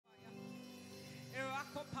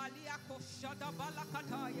shada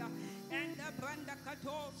balakataya and the branda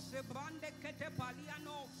katos brande kete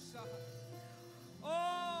palianos.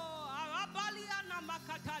 Oh, arabaliana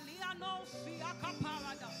makataliano siaka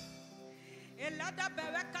parada. Elada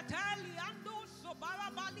berekatali ando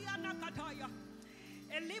sobarabaliana kataya.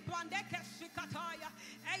 Elibrande kesikataya.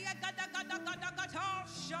 Eya gada gada gada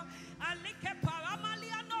gatasha. Alike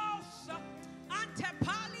paramalianos. Ante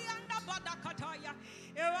palianda badakataya.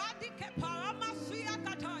 Eradike paramasia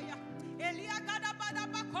kataya. Elia gada bada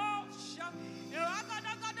bakosha.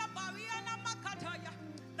 Eragada gada bariana makataya.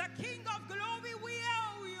 The King of Glory, we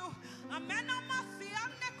owe you. Amena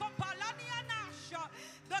masiane kopalania nasha.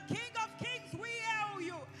 The King of Kings, we owe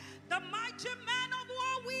you. The mighty man of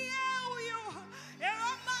war, we owe you.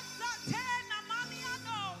 Eramasatena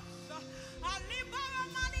manianos. Alibara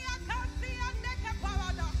mania kasi andeke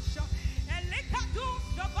paradasha. Elikadu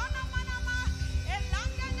sabana manama.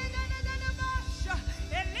 Elanga negana basha.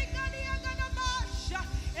 Eligania gana basha.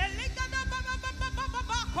 Eligana baba baba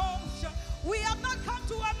bakosha. We have not come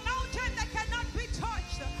to a mountain that cannot be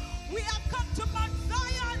touched. We have come to Mount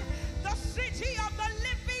Zion, the city of the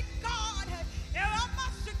living God.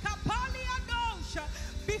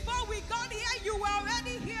 Before we got here, you were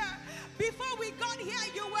already here. Before we got here,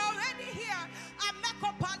 you were already here. And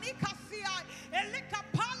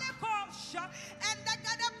the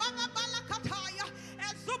Gada Balakataya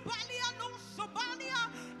and Zubalia no Sobalia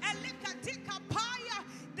and Likatika Paya.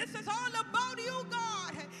 This is all about you,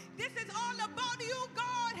 God. This is all about you,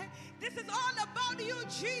 God. This is all about you,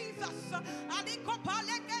 Jesus.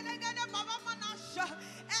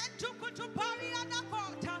 And Tukutuparia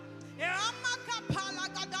Nakota. Eamakapala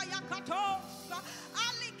Gadaya Katosa.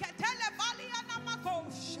 Alikatele Balia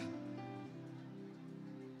Namakosha.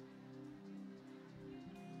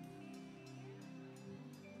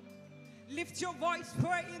 Lift your voice,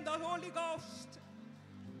 pray in the Holy Ghost.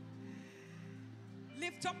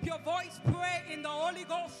 Lift up your voice, pray in the Holy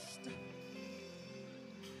Ghost.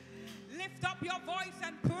 Lift up your voice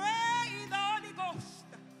and pray in the Holy Ghost.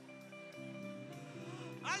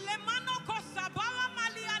 Alemano kosa bara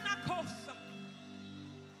maliana kosa.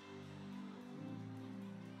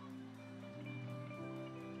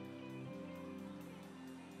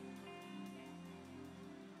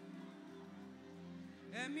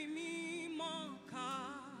 Emimi mo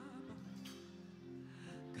kaba,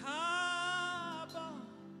 kaba,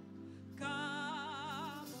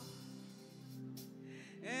 kaba.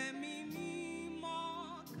 Emimi mo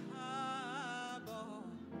kaba,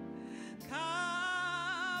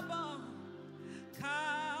 kaba,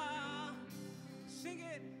 kaba. Sing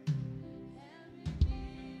it.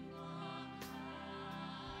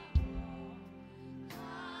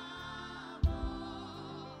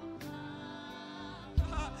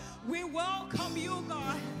 We welcome you,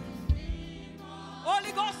 God.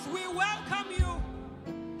 Holy Ghost, we welcome you.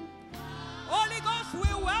 Holy Ghost,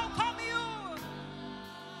 we welcome you.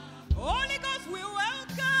 Holy Ghost, we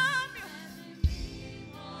welcome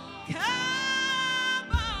you.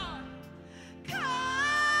 Come on,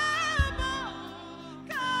 come on,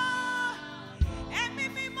 come. Emi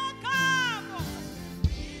mimo come,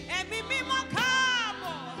 emi mimo come.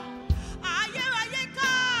 Aye aye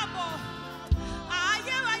come,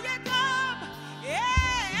 aye aye come.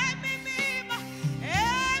 Yeah.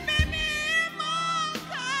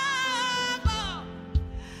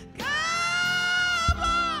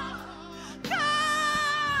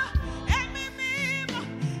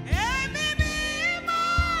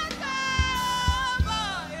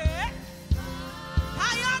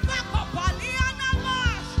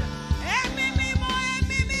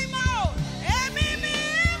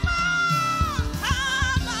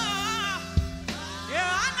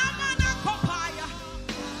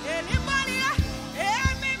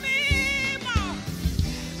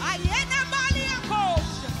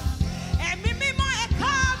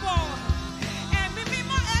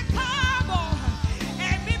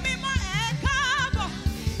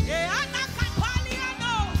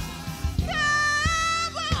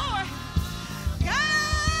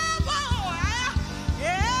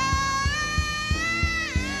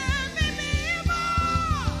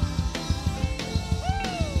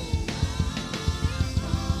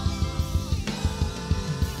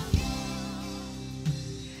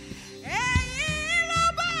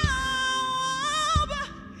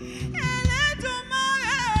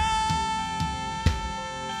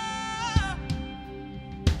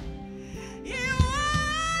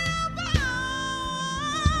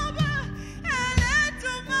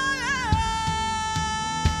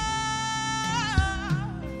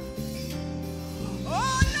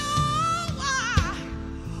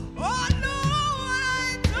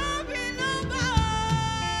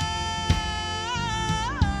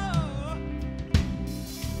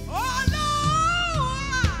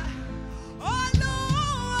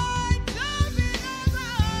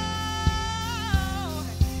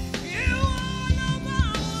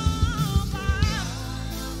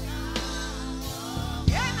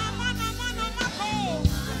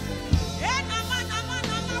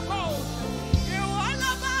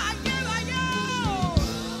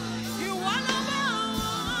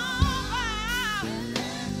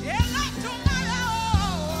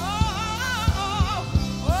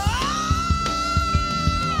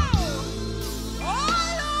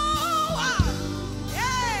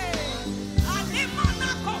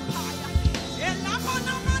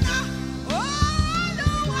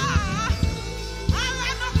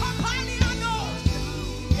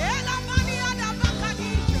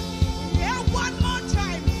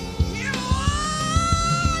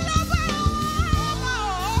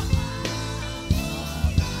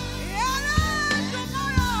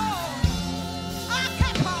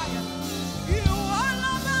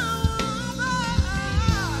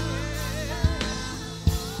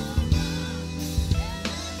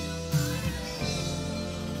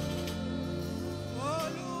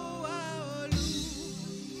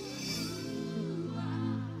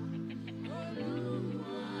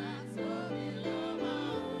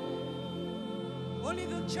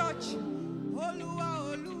 church. Olua,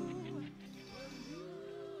 Olu.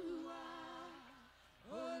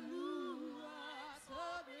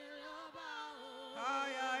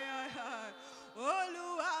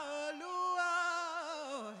 Olua, Olua.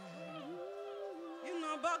 You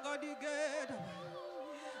know, Bagodi Gate.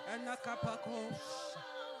 And a Kapakos.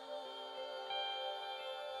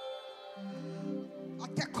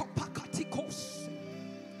 Atekopakatikos.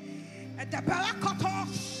 And the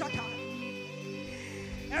Barakotos Shata.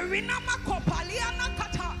 Erina Makopaliana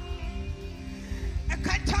Kata. A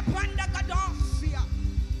Katapanda Gadosia.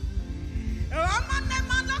 Ramane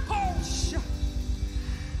Manakos.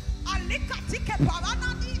 Alikatike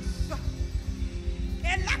Paranadis.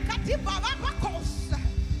 Elakati Barabakos.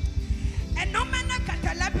 Enomene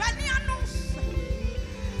Catalabanianos.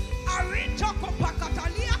 Arinto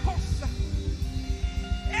Copacataliacos.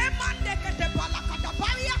 Emande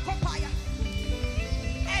Catapalacatabaria Copaya.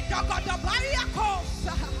 Edogotobariacos.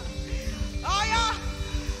 Aya.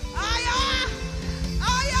 Aya.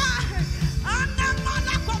 Aya.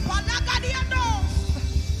 Anamana Copalagadianos.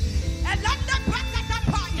 Elanda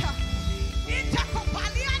Pacatapaya.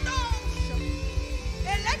 Intercopalianos.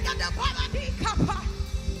 Elega de Paradi Capa.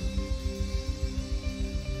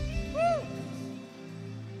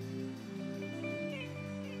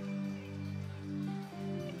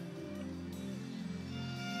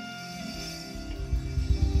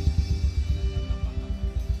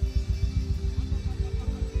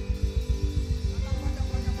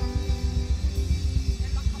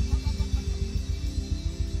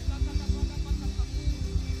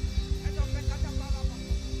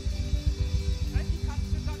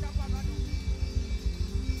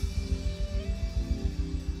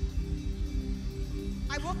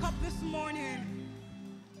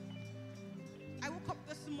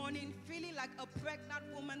 Feeling like a pregnant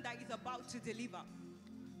woman that is about to deliver.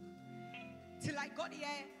 Till I got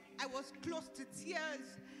here, I was close to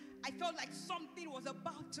tears. I felt like something was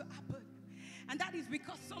about to happen. And that is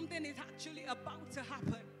because something is actually about to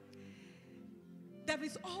happen. There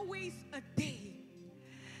is always a day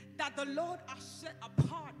that the Lord has set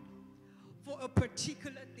apart for a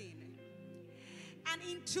particular thing. And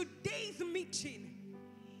in today's meeting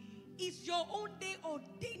is your own day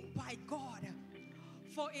ordained by God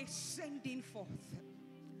for a sending forth.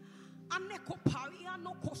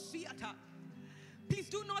 Please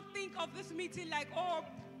do not think of this meeting like, oh,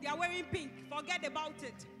 they are wearing pink. Forget about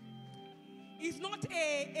it. It's not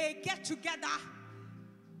a get-together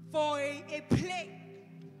for a play.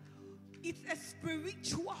 It's a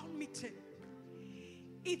spiritual meeting.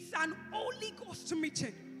 It's an Holy Ghost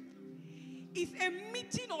meeting. It's a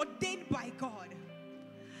meeting ordained by God.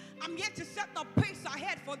 I'm here to set the pace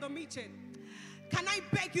ahead for the meeting. Can I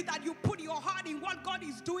beg you that you put your heart in what God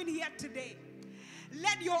is doing here today?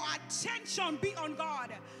 Let your attention be on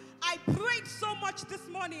God. I prayed so much this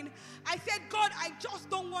morning. I said, God, I just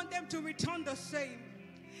don't want them to return the same.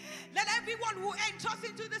 Let everyone who enters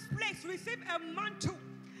into this place receive a mantle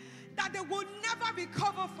that they will never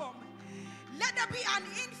recover from. Let there be an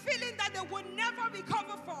infilling that they will never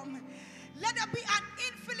recover from. Let there be an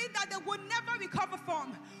infilling that they will never recover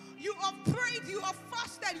from. You have prayed, you have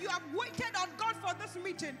fasted, you have waited on God for this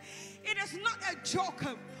meeting. It is not a joke.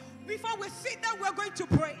 Before we sit there, we're going to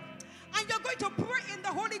pray. And you're going to pray in the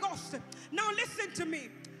Holy Ghost. Now listen to me.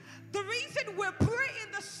 The reason we pray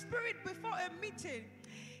in the Spirit before a meeting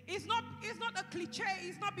is not a cliche.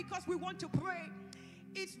 It's not because we want to pray.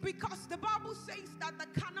 It's because the Bible says that the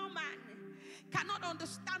carnal man cannot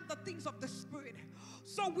understand the things of the Spirit.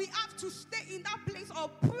 So we have to stay in that place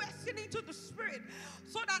of pressing into the Spirit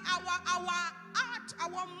so that our heart,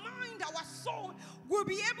 our mind, our soul will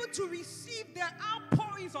be able to receive the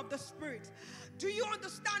outpourings of the Spirit. Do you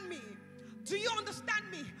understand me? Do you understand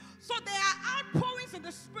me? So there are outpourings in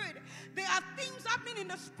the Spirit. There are things happening in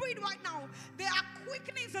the Spirit right now. There are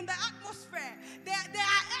quickenings in the atmosphere. There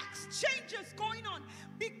are exchanges going on.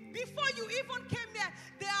 Before you even came here,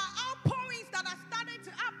 there are outpourings that are starting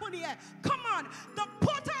to happen here. Come on. The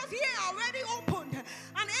portals here are already opened.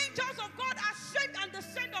 And angels of God are sent and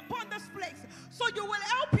descend upon this place. So you will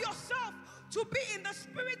help yourself to be in the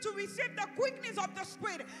Spirit, to receive the quickness of the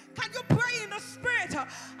Spirit. Can you pray in the Spirit?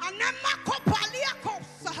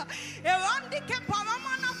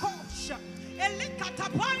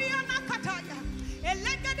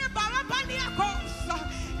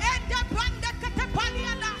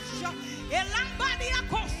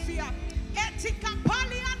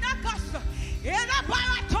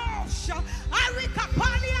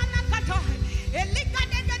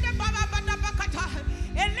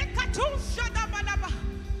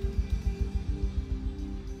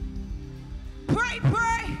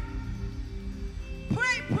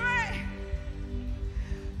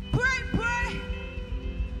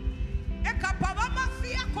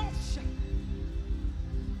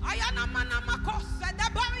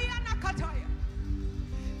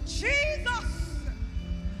 Jesus.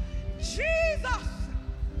 Jesus.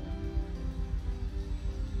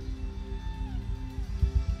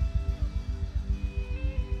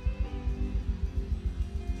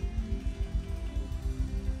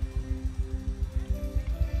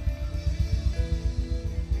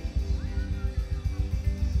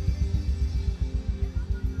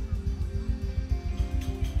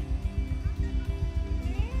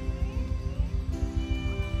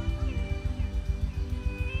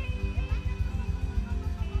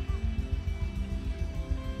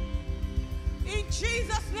 In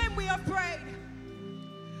Jesus' name we have prayed.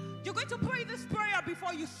 You're going to pray this prayer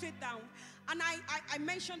before you sit down. And I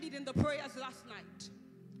mentioned it in the prayers last night.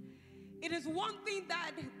 It is one thing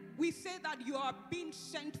that we say that you are being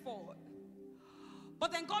sent for.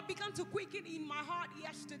 But then God began to quicken in my heart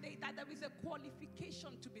yesterday that there is a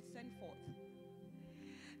qualification to be sent forth.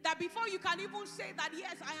 That before you can even say that,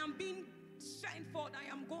 yes, I am being sent forth,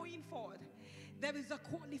 I am going forward, there is a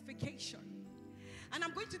qualification. And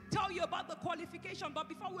I'm going to tell you about the qualification. But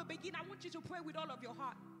before we begin, I want you to pray with all of your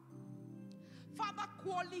heart. Father,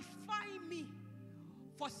 qualify me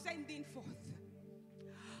for sending forth.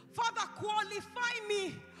 Father, qualify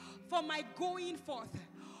me for my going forth.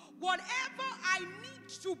 Whatever I need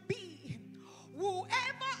to be,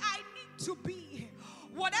 whoever I need to be,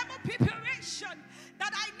 whatever preparation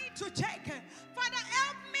that I need to take, Father,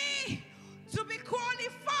 help me to be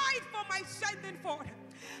qualified for my sending forth.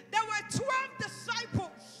 There were 12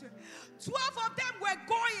 disciples. 12 of them were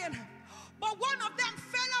going, but one of them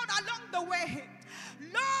fell out along the way.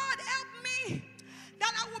 Lord, help me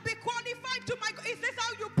that I will be qualified to my... Is this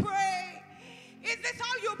how you pray? Is this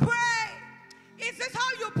how you pray? Is this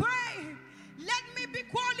how you pray? Let me be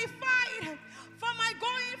qualified for my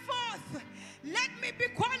going forth. Let me be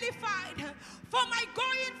qualified for my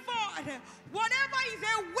going forth. Whatever is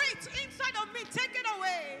a weight inside of me, take it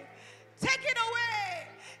away. Take it away.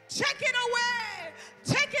 Take it away.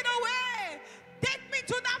 Take it away. Take me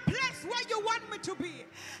to that place where you want me to be.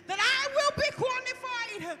 That I will be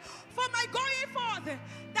qualified for my going forth.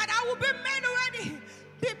 That I will be made ready,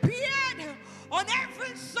 prepared on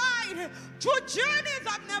every side to journeys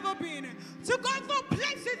I've never been, to go through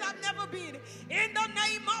places I've never been. In the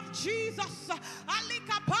name of Jesus.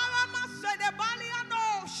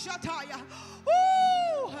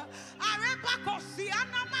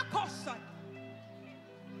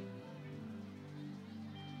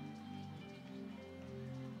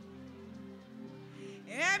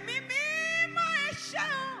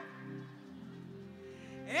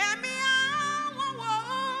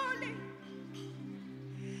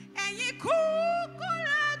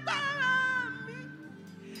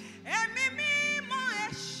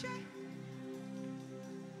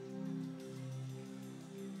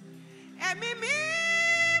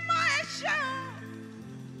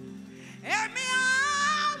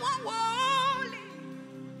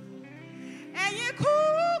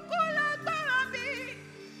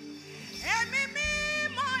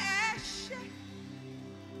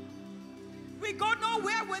 We go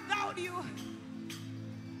nowhere without you.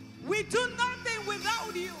 We do nothing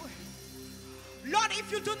without you. Lord, if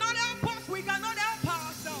you do not help us, we cannot help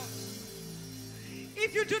ourselves.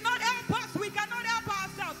 If you do not help us, we cannot help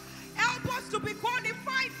ourselves. Help us to be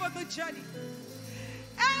qualified for the journey.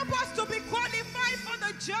 Help us to be qualified for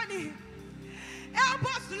the journey.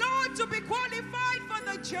 Help us, Lord, to be qualified for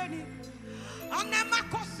the journey.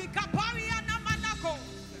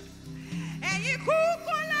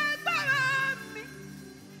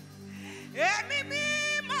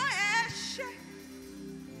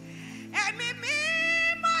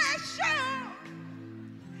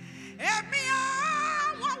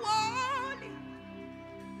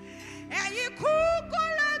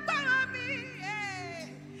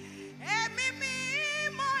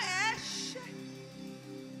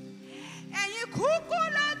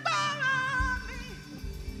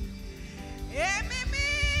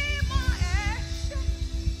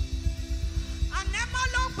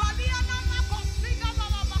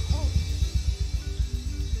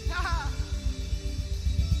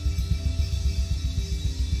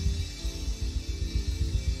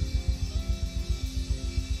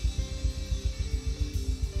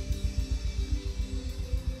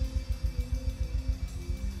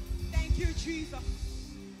 Jesus,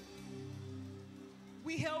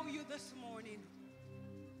 we hail you this morning.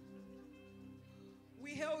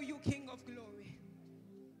 We hail you, King of glory.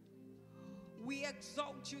 We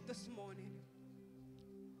exalt you this morning.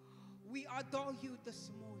 We adore you this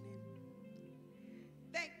morning.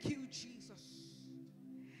 Thank you, Jesus.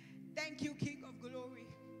 Thank you, King of glory.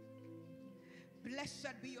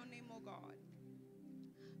 Blessed be your name, oh God.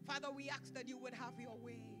 Father, we ask that you would have your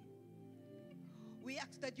way. We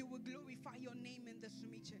ask that you would glorify your name in this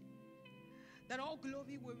meeting. That all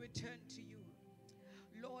glory will return to you.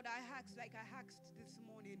 Lord, I ask like I asked this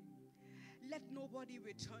morning. Let nobody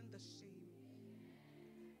return the same.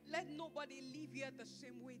 Let nobody leave here the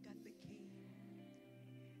same way that they came.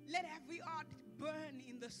 Let every heart burn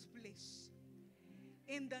in this place.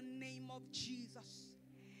 In the name of Jesus.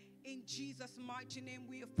 In Jesus' mighty name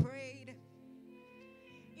we have prayed.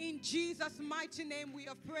 In Jesus' mighty name we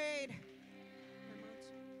have prayed.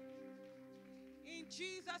 In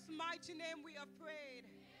Jesus' mighty name we have prayed.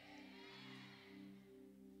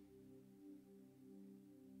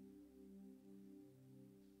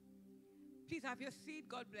 Please have your seat.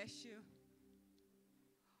 God bless you.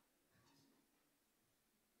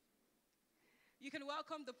 You can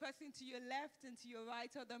welcome the person to your left and to your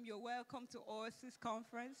right. Tell them you're welcome to Oasis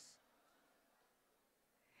conference.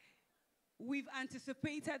 We've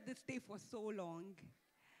anticipated this day for so long,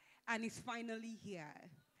 and it's finally here.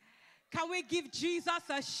 Can we give Jesus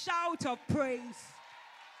a shout of praise?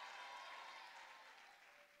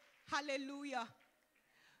 Hallelujah.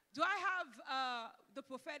 Do I have the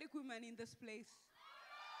prophetic women in this place?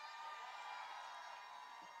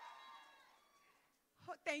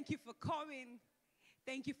 Oh, thank you for coming.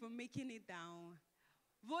 Thank you for making it down.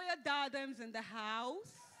 Royal Diadems in the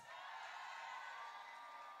house.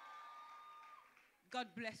 God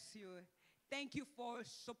bless you. Thank you for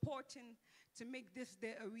supporting to make this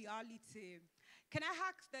day a reality. Can I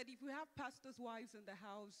ask that if we have pastors' wives in the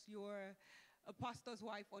house, you're a pastor's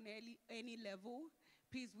wife on any level,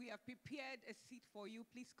 please, we have prepared a seat for you.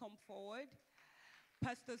 Please come forward.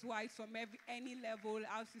 Pastors' wives from any level,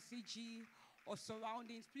 Rccg or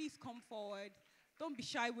surroundings, please come forward. Don't be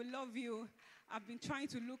shy. We love you. I've been trying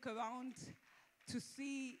to look around to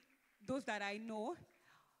see those that I know.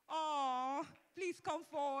 Oh, please come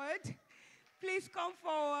forward. Please come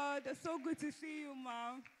forward. It's so good to see you,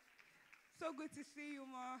 Ma. So good to see you,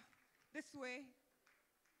 Ma. This way.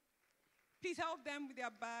 Please help them with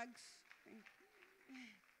their bags.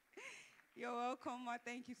 You're welcome, Ma.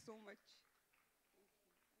 Thank you so much.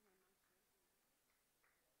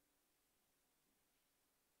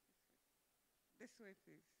 This way,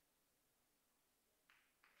 please.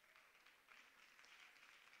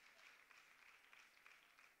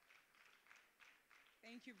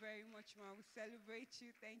 Thank you very much, Ma. We celebrate you.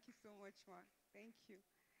 Thank you so much, Ma. Thank you.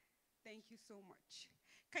 Thank you so much.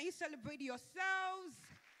 Can you celebrate yourselves?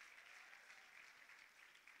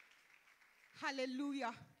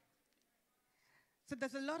 Hallelujah. So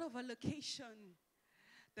there's a lot of allocation.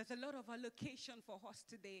 There's a lot of allocation for us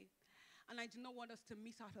today. And I do not want us to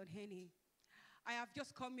miss out on any. I have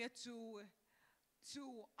just come here to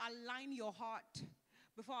align your heart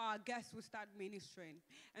before our guests will start ministering.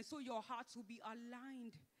 And so your hearts will be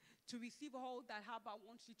aligned to receive all that Abba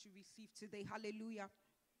wants you to receive today. Hallelujah.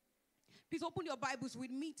 Please open your Bibles with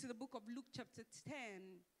me to the book of Luke chapter 10,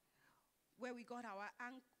 where we got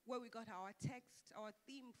our text, our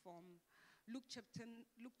theme from. Luke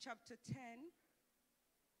chapter 10,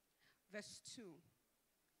 verse 2.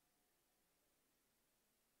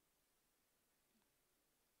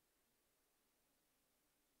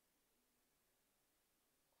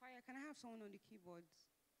 Choir, can I have someone on the keyboards?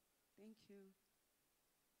 Thank you.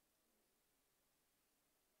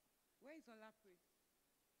 Where is Ola, please?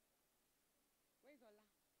 Where is Ola?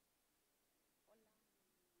 Ola.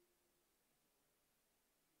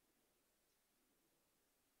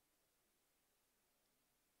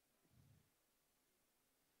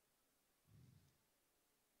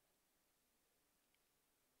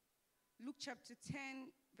 Luke chapter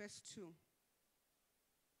 10, verse 2.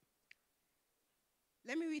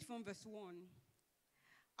 Let me read from verse 1.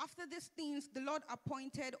 After these things, the Lord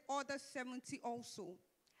appointed other 70 also,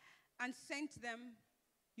 and sent them.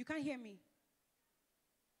 You can't hear me.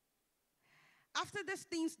 After these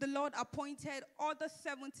things, the Lord appointed other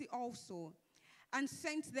 70 also, and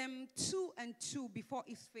sent them 2 and 2 before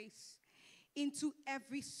his face, into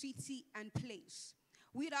every city and place,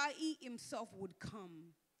 whither he himself would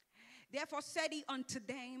come. Therefore said he unto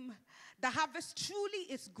them, the harvest truly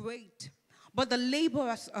is great, but the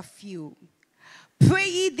laborers are few. Pray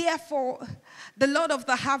ye therefore the Lord of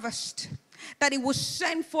the harvest, that he will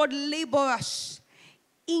send forth laborers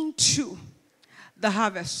into the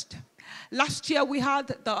harvest. Last year we had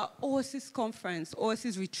the Oasis conference,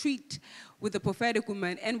 Oasis retreat with the prophetic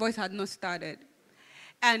women. Envoys had not started.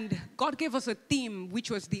 And God gave us a theme,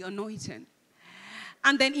 which was the anointing.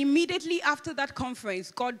 And then immediately after that conference,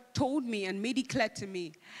 God told me and made it clear to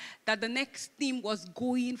me that the next theme was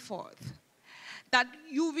going forth. that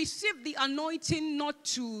you receive the anointing not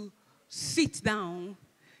to sit down.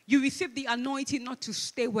 You receive the anointing not to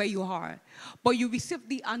stay where you are, but you receive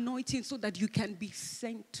the anointing so that you can be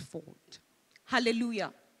sent forth.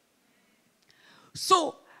 Hallelujah.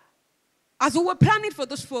 So, as we were planning for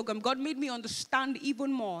this program, God made me understand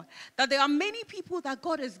even more that there are many people that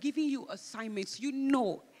God has given you assignments. You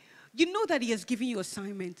know that He has given you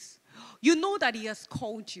assignments. You know that He has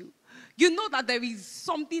called you. You know that there is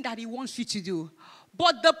something that He wants you to do.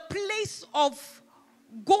 But the place of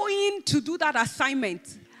going to do that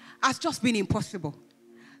assignment has just been impossible.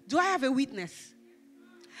 Do I have a witness?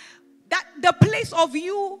 That the place of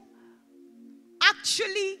you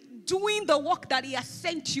actually doing the work that He has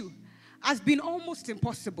sent you has been almost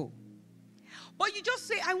impossible. But you just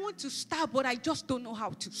say, I want to start, but I just don't know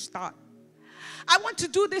how to start. I want to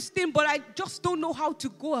do this thing, but I just don't know how to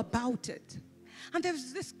go about it. And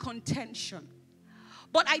there's this contention.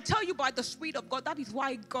 But I tell you by the Spirit of God, that is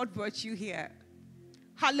why God brought you here.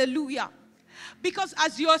 Hallelujah. Because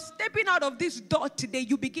as you're stepping out of this door today,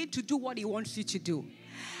 you begin to do what He wants you to do.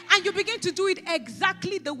 And you begin to do it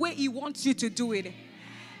exactly the way He wants you to do it.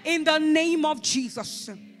 In the name of Jesus.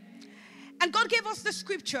 And God gave us the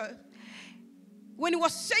scripture. When He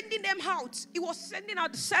was sending them out, He was sending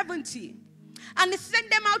out 70. And He sent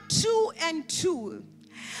them out 2 and 2.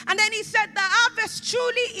 And then He said, the harvest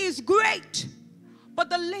truly is great, but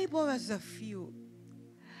the laborers are few.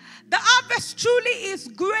 The harvest truly is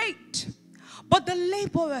great, but the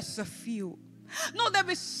laborers are few. No, there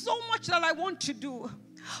is so much that I want to do,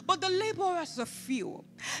 but the laborers are few.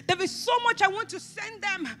 There is so much I want to send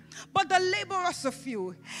them, but the laborers are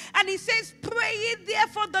few. And He says, pray ye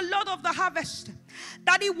therefore the Lord of the harvest,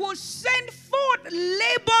 that He will send forth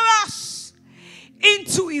laborers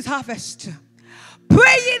into His harvest.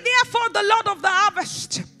 Pray ye therefore the Lord of the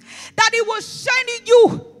harvest, that He will send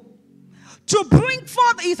you to bring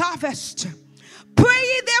forth His harvest. Pray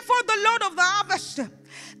ye therefore the Lord of the harvest,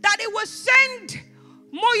 that He will send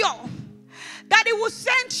Moyo, that He will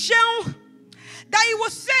send Shell, that He will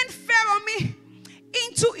send Pheromi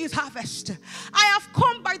into His harvest. I have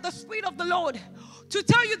come by the Spirit of the Lord to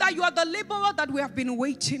tell you that you are the laborer that we have been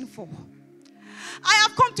waiting for. I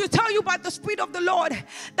have come to tell you by the Spirit of the Lord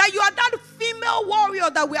that you are that female warrior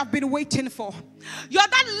that we have been waiting for. You are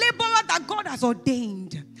that laborer that God has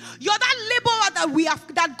ordained. You are that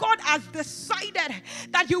laborer that God has decided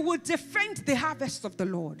that you will defend the harvest of the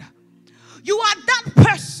Lord. You are that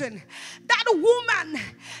person, that woman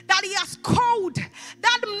that He has called,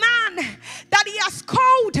 that man that He has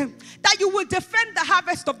called, that you will defend the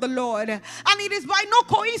harvest of the Lord. And it is by no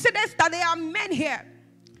coincidence that there are men here.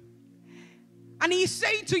 And He is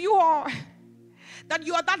saying to you all that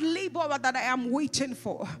you are that laborer that I am waiting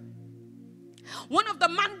for. One of the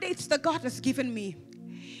mandates that God has given me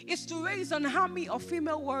is to raise an army of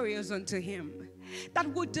female warriors unto Him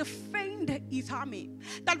that will defend His army,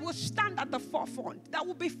 that will stand at the forefront, that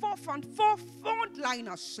will be forefront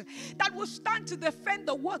liners, that will stand to defend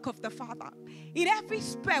the work of the Father in every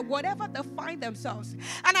sphere, whatever they find themselves.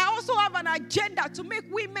 And I also have an agenda to make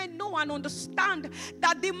women know and understand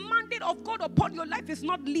that the mandate of God upon your life is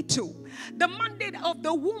not little. The mandate of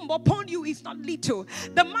the womb upon you is not little.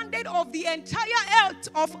 The mandate of the entire health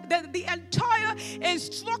of the entire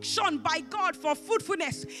instruction by God for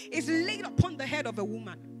fruitfulness is laid upon the head of a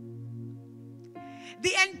woman.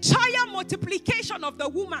 The entire multiplication of the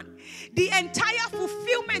woman, the entire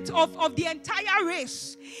fulfillment of the entire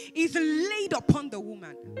race is laid upon the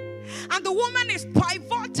woman. And the woman is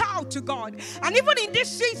pivotal to God. And even in this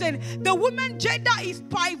season, the woman gender is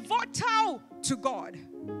pivotal to God.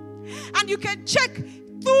 And you can check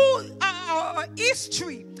through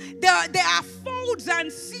history. There are folds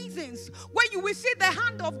and seasons where you will see the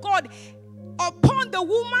hand of God upon the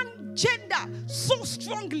woman gender so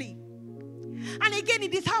strongly. And again,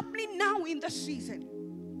 it is happening now in the season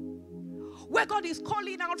where God is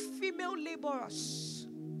calling out female laborers.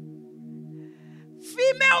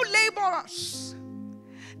 Female laborers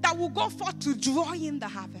that will go forth to draw in the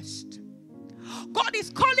harvest. God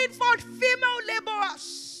is calling forth female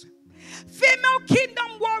laborers, female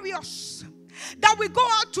kingdom warriors that will go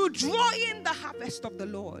out to draw in the harvest of the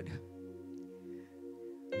Lord.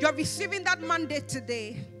 You're receiving that mandate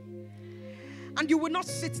today, and you will not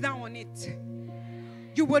sit down on it.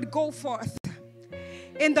 You would go forth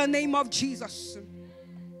in the name of Jesus.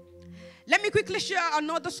 Let me quickly share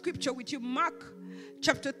another scripture with you. Mark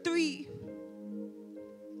chapter 3.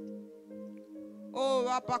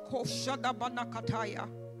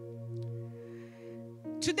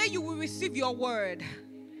 Today you will receive your word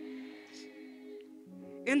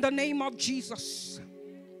in the name of Jesus.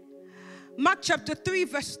 Mark chapter 3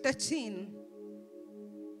 verse 13.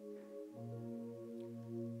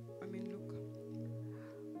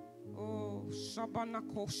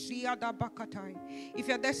 If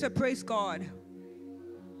you're there, say praise God.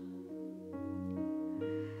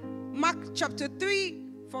 Mark chapter 3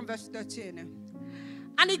 from verse 13.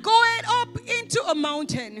 And he goeth up into a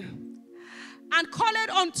mountain and called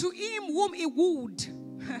unto him whom he would.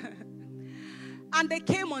 And they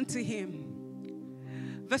came unto him.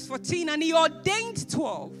 Verse 14. And he ordained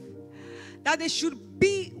 12 that they should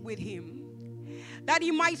be with him, that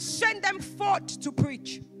he might send them forth to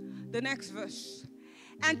preach. The next verse.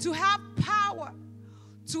 And to have power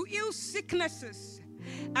to heal sicknesses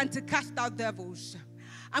and to cast out devils.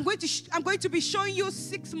 I'm going to be showing you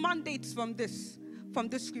 6 mandates from this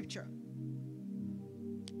scripture.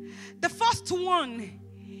 The first one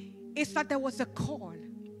is that there was a call.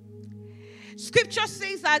 Scripture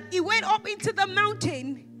says that he went up into the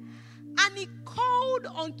mountain and he called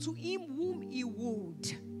unto him whom he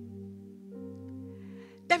would.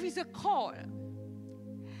 There is a call.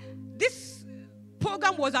 This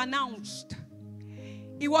program was announced.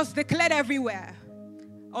 It was declared everywhere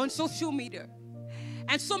on social media.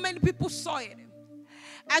 And so many people saw it.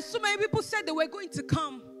 And so many people said they were going to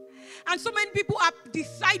come. And so many people have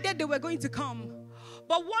decided they were going to come.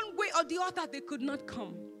 But one way or the other, they could not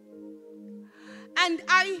come. And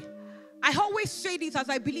I always say this, as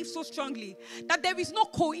I believe so strongly, that there is no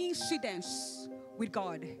coincidence with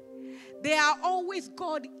God. There are always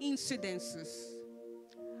God incidences.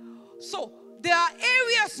 So there are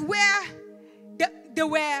areas where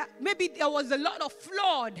maybe there was a lot of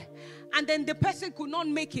flood and then the person could not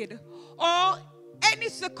make it, or any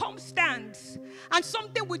circumstance, and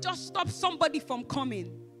something will just stop somebody from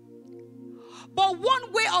coming. But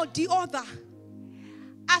one way or the other,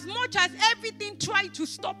 as much as everything tried to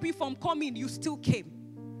stop you from coming, you still came.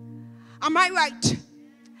 Am I right?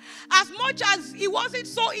 As much as it wasn't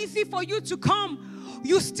so easy for you to come,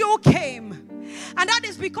 you still came. And that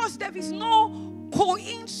is because there is no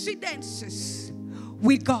coincidences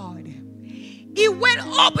with God. He went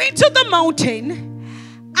up into the mountain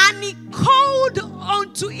and he called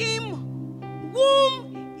unto him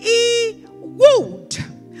whom he would.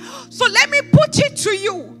 So let me put it to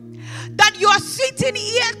you that you are sitting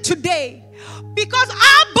here today because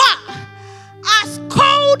Abba has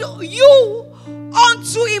called you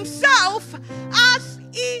unto himself as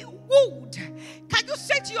he would. Can you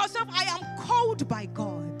say to yourself, I am called by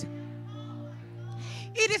God?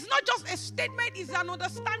 It is not just a statement, it's an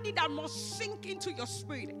understanding that must sink into your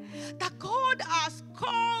spirit. That God has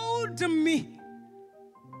called me.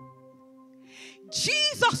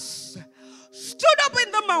 Jesus stood up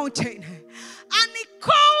in the mountain and he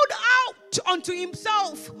called out unto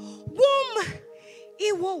himself whom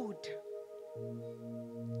he would.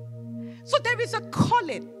 So there is a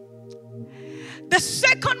calling. The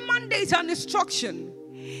second mandate and instruction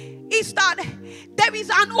is that there is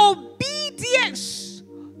an obedience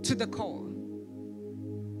to the call.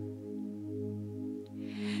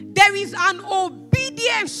 There is an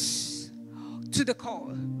obedience to the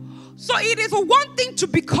call. So it is one thing to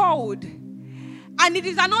be called, and it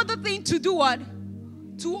is another thing to do what?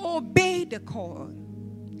 To obey the call.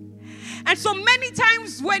 And so many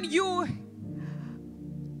times when you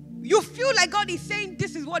feel like God is saying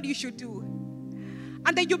this is what you should do,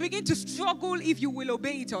 and then you begin to struggle if you will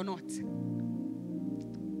obey it or not.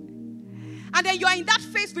 And then you are in that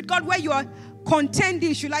phase with God where you are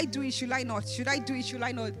contending. Should I do it? Should I not? Should I do it? Should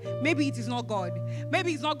I not? Maybe it is not God.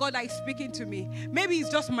 Maybe it's not God that is speaking to me. Maybe it's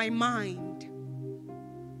just my mind.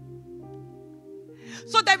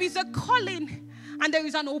 So there is a calling and there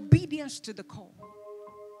is an obedience to the call.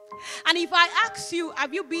 And if I ask you,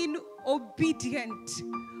 have you been obedient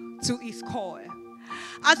to his call?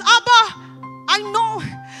 As Abba, I know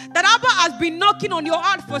that Abba has been knocking on your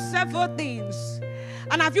heart for several things.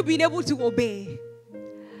 And have you been able to obey?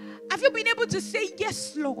 Have you been able to say,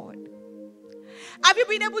 yes, Lord? Have you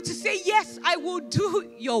been able to say, yes, I will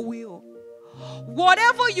do your will?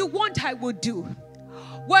 Whatever you want, I will do.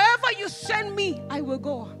 Wherever you send me, I will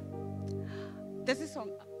go. There's this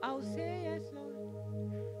song. I'll say yes, Lord.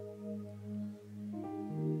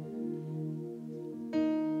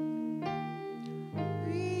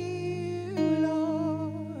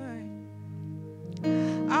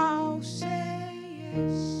 I'll say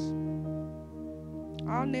yes.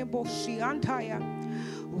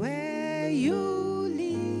 Where you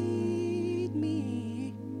lead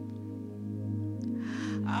me,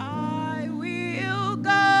 I will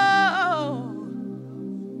go.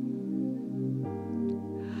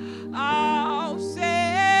 I'll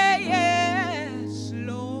say yes,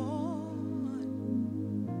 Lord.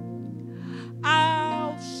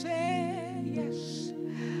 I'll say yes.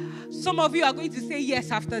 Some of you are going to say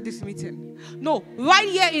yes after this meeting. No, right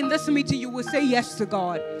here in this meeting, you will say yes to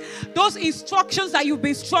God. Those instructions that you've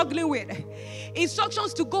been struggling with,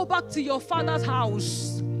 instructions to go back to your father's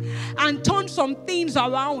house and turn some things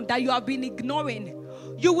around that you have been ignoring,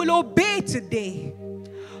 you will obey today.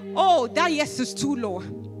 Oh, that yes is too low.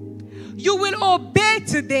 You will obey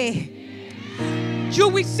today. You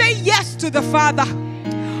will say yes to the Father.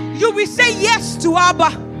 You will say yes to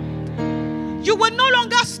Abba. You will no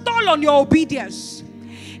longer stall on your obedience.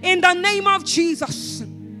 In the name of Jesus.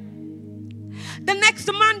 The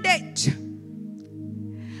next mandate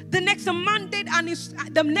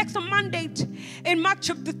in Mark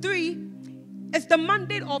chapter 3 is the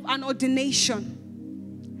mandate of an ordination.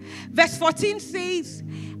 Verse 14 says,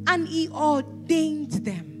 and he ordained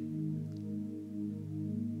them.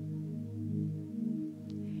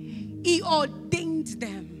 He ordained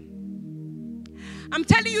them. I'm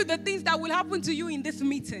telling you the things that will happen to you in this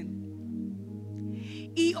meeting.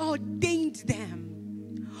 He ordained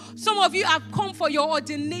them. Some of you have come for your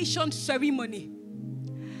ordination ceremony.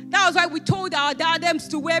 That was why we told our diadems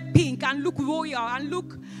to wear pink and look royal and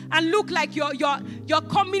look like you're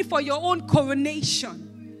coming for your own coronation.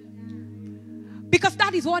 Because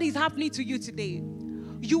that is what is happening to you today.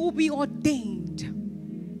 You will be ordained.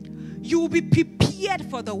 You will be prepared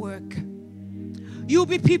for the work. You will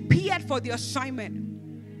be prepared for the assignment.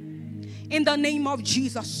 In the name of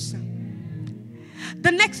Jesus.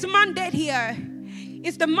 The next mandate here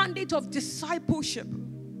is the mandate of discipleship.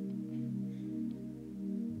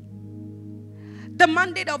 The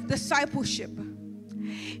mandate of discipleship.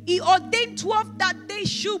 He ordained 12 that they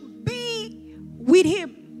should be with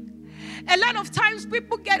him. A lot of times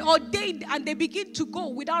people get ordained and they begin to go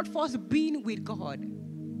without first being with God.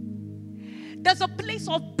 There's a place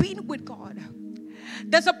of being with God.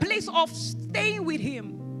 There's a place of staying with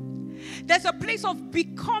him. There's a place of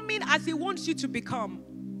becoming as he wants you to become.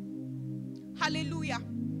 Hallelujah.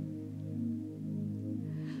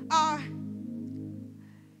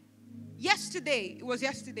 Yesterday, I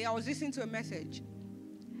was listening to a message.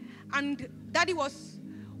 And Daddy was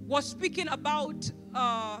speaking about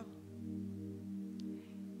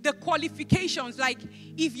the qualifications, like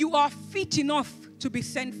if you are fit enough to be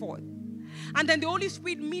sent forth. And then the Holy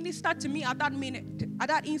Spirit ministered to me at that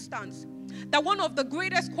instance, that one of the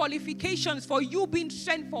greatest qualifications for you being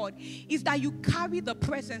sent forth is that you carry the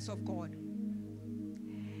presence of God.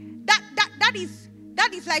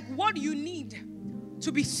 That is like what you need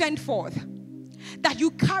to be sent forth. That you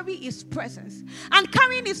carry his presence. And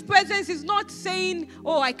carrying his presence is not saying,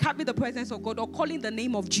 oh, I carry the presence of God, or calling the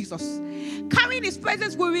name of Jesus. Carrying his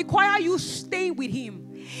presence will require you staying with him.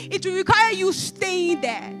 It will require you staying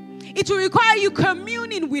there. It will require you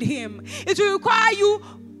communing with him. It will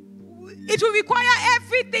require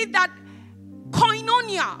everything that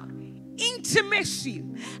koinonia, intimacy.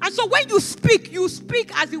 And so when you speak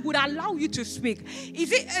as he would allow you to speak.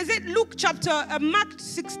 Is it Mark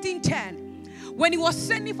 16:10? When he was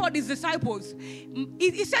sending for his disciples,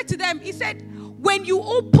 he said to them, he said, when you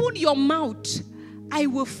open your mouth, I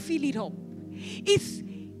will fill it up.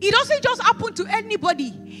 It doesn't just happen to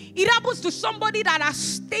anybody. It happens to somebody that has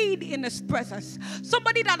stayed in his presence.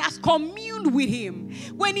 Somebody that has communed with him.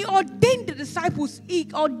 When he ordained the disciples, he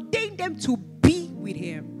ordained them to be with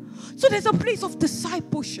him. So there's a place of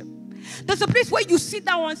discipleship. There's a place where you sit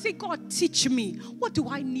down and say, God, teach me. What do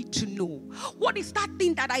I need to know? What is that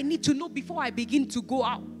thing that I need to know before I begin to go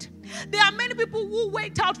out? There are many people who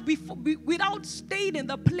wait out without staying in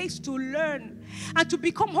the place to learn and to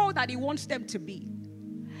become all that he wants them to be.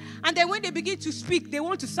 And then when they begin to speak, they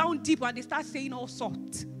want to sound deep and they start saying all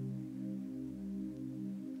sorts.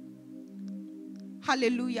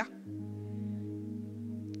 Hallelujah.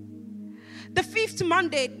 The fifth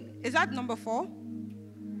mandate, is that number 4?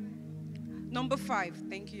 Number 5,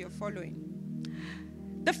 thank you, you're following.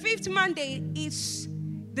 The fifth mandate is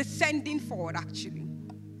the sending forward, actually.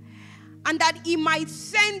 And that he might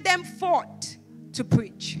send them forth to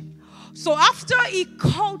preach. So after he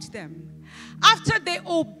called them, after they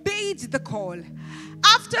obeyed the call,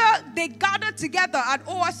 after they gathered together at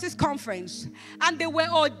Oasis conference, and they were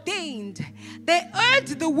ordained, they heard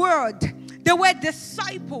the word, they were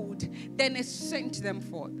discipled, then he sent them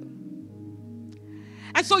forth.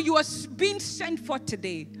 And so you are being sent forth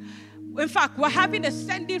today. In fact, we're having a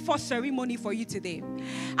sending forth ceremony for you today.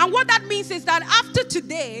 And what that means is that after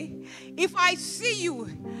today, if I see you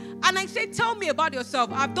and I say, tell me about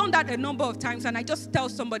yourself. I've done that a number of times, and I just tell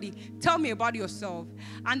somebody, tell me about yourself.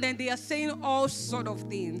 And then they are saying all sort of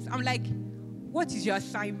things. I'm like, what is your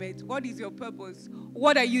assignment? What is your purpose?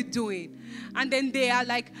 What are you doing? And then they are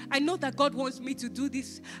like, I know that God wants me to do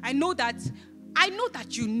this. I know that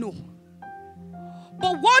you know.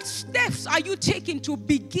 But what steps are you taking to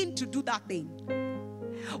begin to do that thing?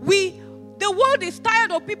 The world is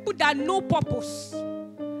tired of people that know purpose.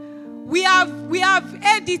 We have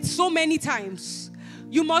heard it so many times.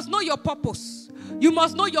 You must know your purpose. You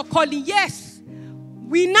must know your calling. Yes,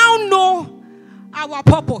 we now know our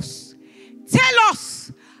purpose. Tell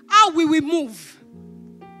us how we will move.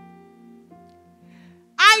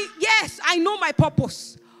 Yes, I know my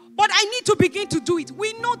purpose, but I need to begin to do it.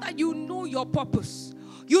 We know that you know your purpose.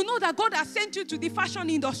 You know that God has sent you to the fashion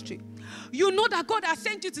industry. You know that God has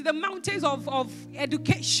sent you to the mountains of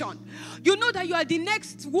education. You know that you are the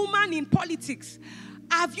next woman in politics.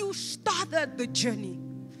 Have you started the journey?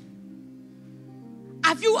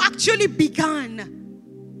 Have you actually begun?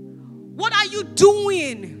 What are you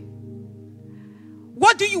doing?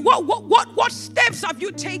 What steps have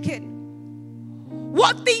you taken?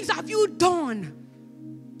 What things have you done?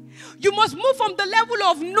 You must move from the level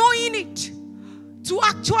of knowing it to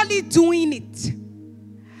actually doing it.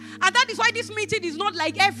 And that is why this meeting is not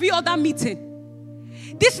like every other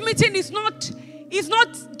meeting. This meeting is not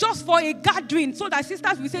just for a gathering so that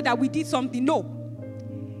sisters will say that we did something. No.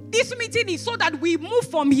 This meeting is so that we move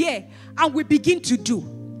from here and we begin to do.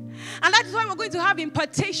 And that is why we're going to have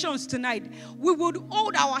impartations tonight. We would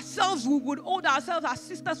hold ourselves as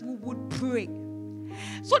sisters, we would pray.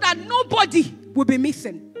 So that nobody will be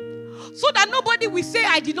missing. So that nobody will say,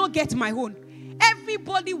 I did not get my own.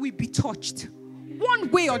 Everybody will be touched. One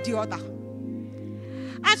way or the other.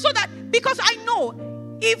 And so that, because I know,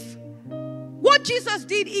 if what Jesus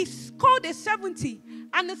did is called a 70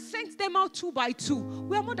 and he sent them out 2 by 2.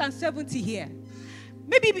 We are more than 70 here.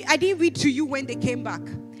 Maybe I didn't read to you when they came back.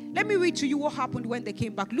 Let me read to you what happened when they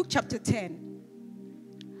came back. Luke chapter 10.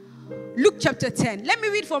 Luke chapter 10. Let me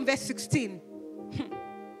read from verse 16.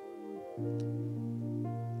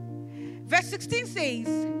 Verse 16 says,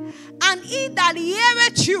 and he that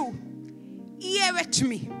heareth you, heareth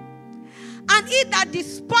me. And he that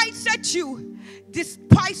despiseth you,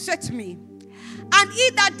 despiseth me. And he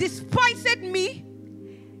that despiseth me,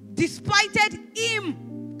 despised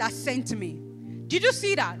him that sent me. Did you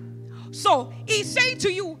see that? So he's saying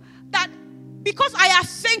to you that because I have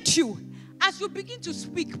sent you, as you begin to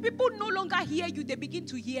speak, people no longer hear you, they begin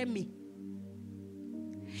to hear me.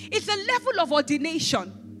 It's a level of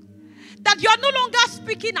ordination that you are no longer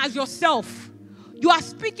speaking as yourself. You are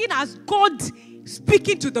speaking as God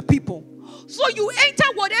speaking to the people. So you enter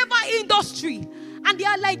whatever industry and they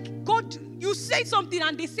are like, God, you say something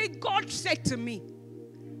and they say, God said to me.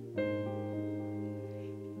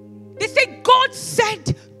 They say, God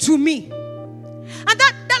said to me. And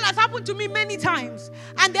that has happened to me many times.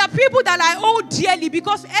 And there are people that I hold dearly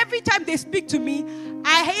because every time they speak to me,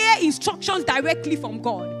 I hear instructions directly from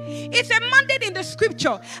God. It's a mandate in the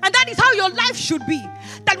scripture. And that is how your life should be.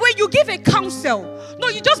 That when you give a counsel, no,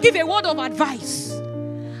 you just give a word of advice.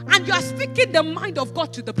 And you are speaking the mind of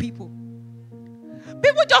God to the people.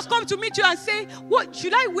 People just come to meet you and say, what,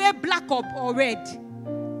 should I wear black or red?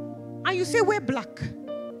 And you say, wear black.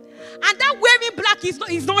 And that wearing black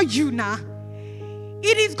is not you now.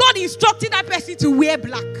 It is God instructing that person to wear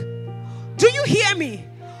black. Do you hear me?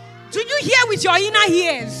 Do you hear with your inner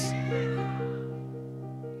ears?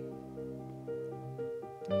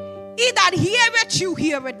 He that heareth you,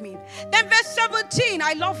 heareth me. Then verse 17,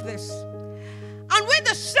 I love this. And when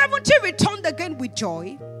the 70 returned again with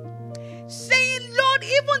joy, saying, Lord,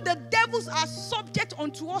 even the devils are subject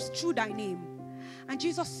unto us through thy name. And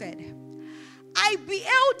Jesus said, I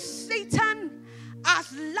beheld Satan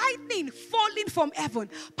as lightning falling from heaven.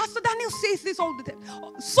 Pastor Daniel says this all the time,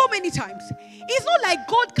 so many times. It's not like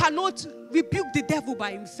God cannot rebuke the devil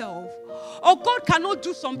by himself, or God cannot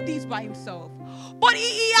do some things by himself. But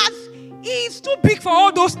he is too big for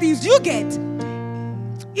all those things. You get?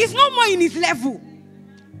 He's no more in his level.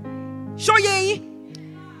 Show ye.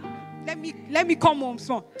 Let me come home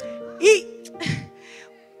small. He's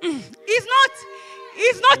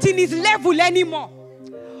not in his level anymore.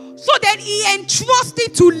 So then he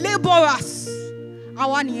entrusted to laborers.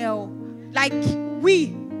 Like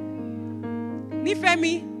we.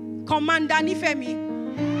 Nifemi, Commander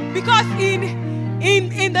Nifemi. Because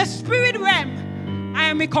in the spirit realm, I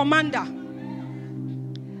am a commander.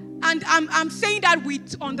 And I'm saying that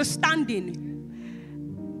with understanding.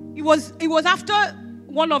 It was after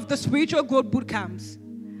one of the spiritual growth boot camps.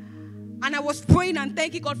 And I was praying and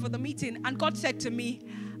thanking God for the meeting. And God said to me,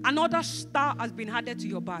 another star has been added to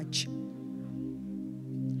your badge.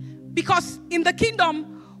 Because in the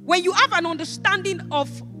kingdom, when you have an understanding of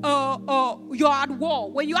you're at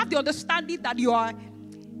war, when you have the understanding that you are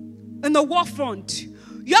in the war front,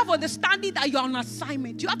 you have understanding that you are on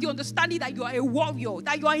assignment, you have the understanding that you are a warrior,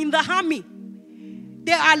 that you are in the army,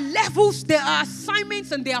 there are levels, there are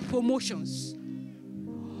assignments, and there are promotions.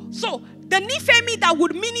 So the Nifemi that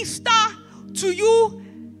would minister to you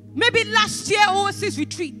maybe last year Oasis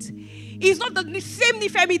retreat is not the same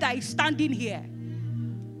Nifemi that is standing here.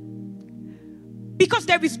 Because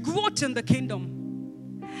there is growth in the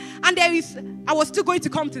kingdom. And there is, I was still going to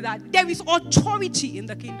come to that, there is authority in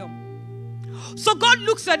the kingdom. So God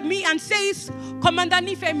looks at me and says, Commander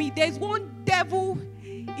Nifemi, there's one devil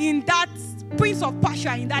in that Prince of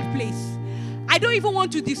Persia in that place. I don't even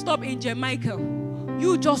want to disturb Angel Michael.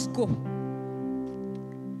 You just go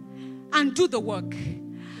and do the work.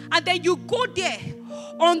 And then you go there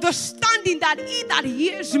understanding that he that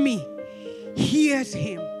hears me hears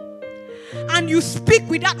him. And you speak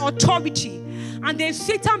with that authority. And then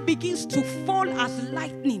Satan begins to fall as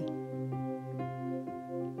lightning.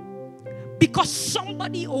 Because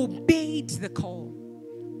somebody obeyed the call.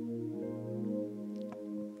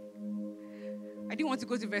 I didn't want to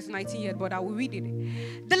go to verse 19 yet, but I will read it.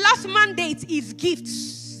 The last mandate is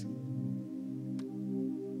gifts.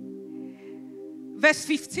 Verse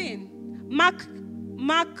 15. Mark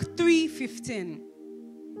 3:15.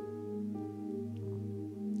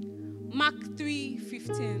 Mark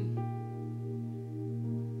 3:15.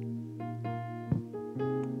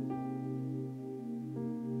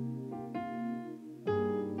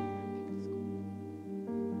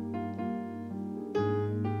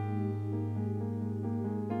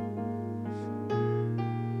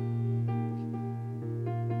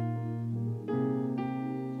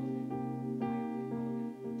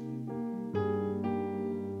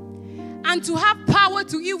 And to have power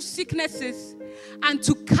to heal sicknesses and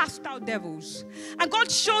to cast out devils. And God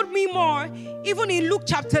showed me more, even in Luke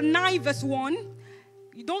chapter 9 verse 1.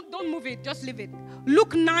 You don't move it, just leave it.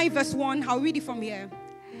 Luke 9 verse 1, I'll read it from here.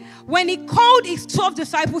 When he called his 12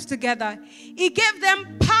 disciples together, he gave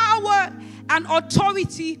them power and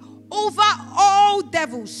authority over all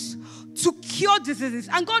devils to cure diseases.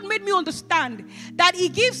 And God made me understand that he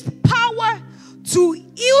gives power to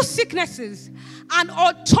heal sicknesses and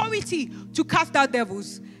authority to cast out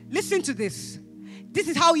devils. Listen to this. This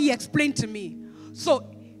is how he explained to me. So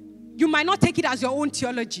you might not take it as your own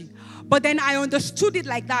theology, but then I understood it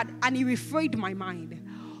like that and he reframed my mind.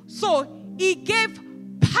 So he gave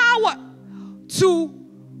power to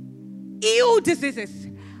heal diseases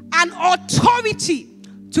and authority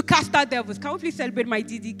to cast out devils. Can we please celebrate my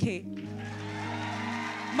DDK?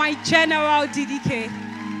 My general DDK.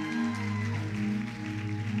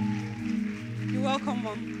 You're welcome,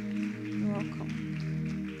 Mom. You're welcome.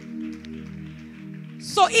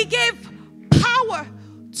 So he gave power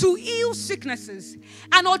to heal sicknesses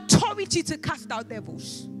and authority to cast out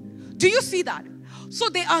devils. Do you see that? So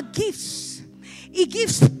there are gifts. He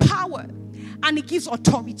gives power and he gives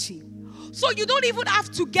authority. So you don't even have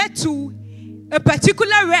to get to a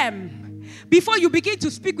particular realm before you begin to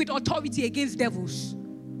speak with authority against devils.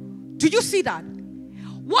 Do you see that?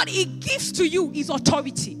 What he gives to you is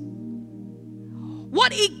authority.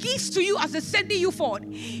 What he gives to you as a sending you forth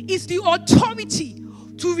is the authority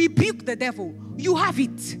to rebuke the devil. You have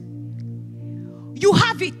it. You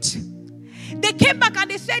have it. They came back and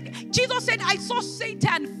they said, Jesus said, I saw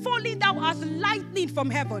Satan falling down as lightning from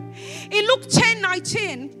heaven. In Luke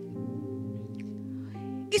 10:19,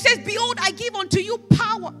 he says, behold, I give unto you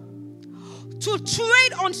power to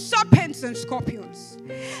tread on serpents and scorpions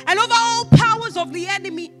and over all powers of the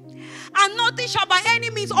enemy, and nothing shall by any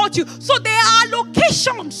means hurt you. So there are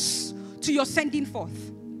locations to your sending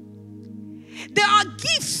forth. There are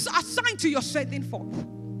gifts assigned to your sending forth.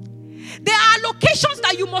 There are locations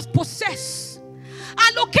that you must possess,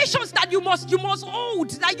 and locations that you must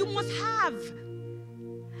hold, that you must have.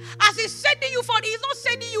 As he's sending you forth, he's not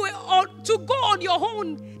sending you to go on your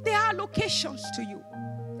own. There are locations to you.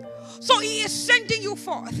 So he is sending you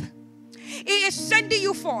forth. He is sending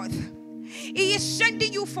you forth. He is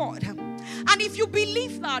sending you forth. And if you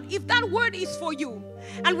believe that, if that word is for you,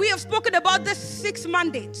 and we have spoken about the 6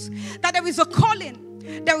 mandates, that there is a calling,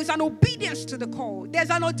 there is an obedience to the call, there's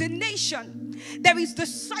an ordination, there is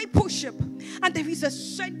discipleship, and there is a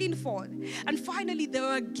sending forth. And finally, there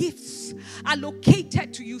are gifts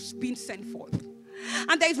allocated to you being sent forth.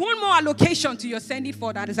 And there is one more allocation to your sending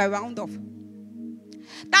forth that is a round off.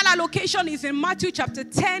 That allocation is in Matthew chapter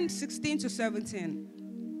 10, 16 to 17.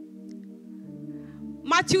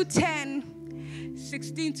 Matthew 10,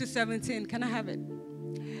 16 to 17. Can I have it?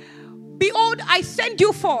 Behold, I send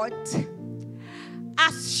you forth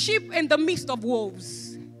as sheep in the midst of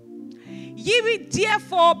wolves. Ye will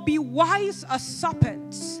therefore be wise as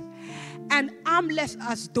serpents and harmless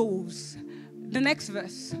as doves. The next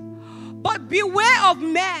verse. But beware of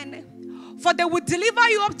men, For they will deliver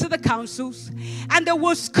you up to the councils, and they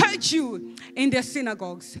will scourge you in their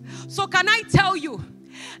synagogues. So can I tell you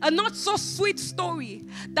a not so sweet story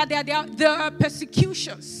that there are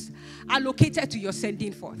persecutions allocated to your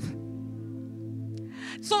sending forth.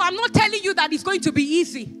 So I'm not telling you that it's going to be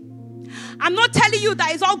easy. I'm not telling you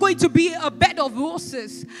that it's all going to be a bed of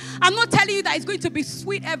roses. I'm not telling you that it's going to be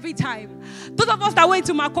sweet every time. Those of us that went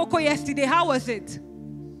to Makoko yesterday, how was it?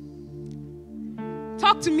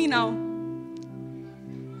 Talk to me now.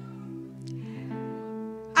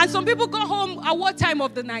 And some people go home at what time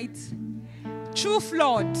of the night? True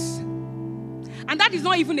floods. And that is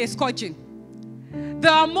not even a scourging.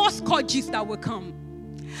 There are more scourges that will come.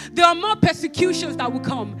 There are more persecutions that will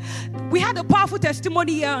come. We had a powerful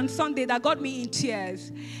testimony here on Sunday that got me in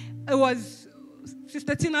tears. It was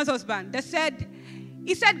Sister Tina's husband.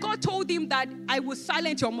 He said God told him that I will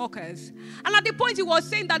silence your mockers. And at the point he was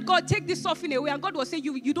saying that God, take this suffering away. And God was saying,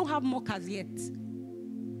 you don't have mockers yet.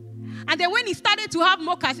 And then when he started to have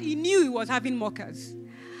mockers, he knew he was having mockers.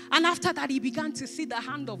 And after that, he began to see the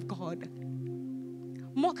hand of God.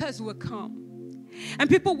 Mockers will come. And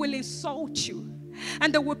people will insult you.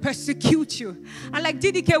 And they will persecute you. And like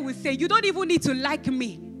DDK would say, you don't even need to like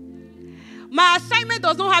me. My assignment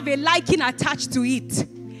does not have a liking attached to it.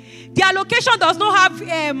 The allocation does not have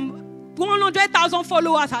 100,000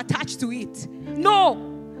 followers attached to it. No.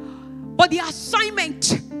 But the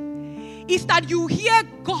assignment is that you hear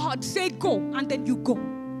God say go, and then you go.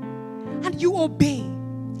 And you obey.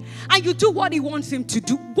 And you do what he wants him to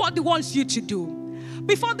do, what he wants you to do.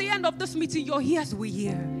 Before the end of this meeting, your ears will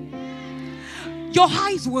hear. Your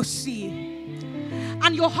eyes will see.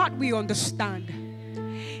 And your heart will understand.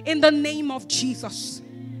 In the name of Jesus.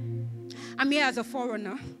 I'm here as a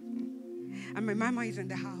foreigner. And my mama is in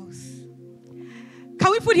the house.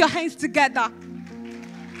 Can we put your hands together?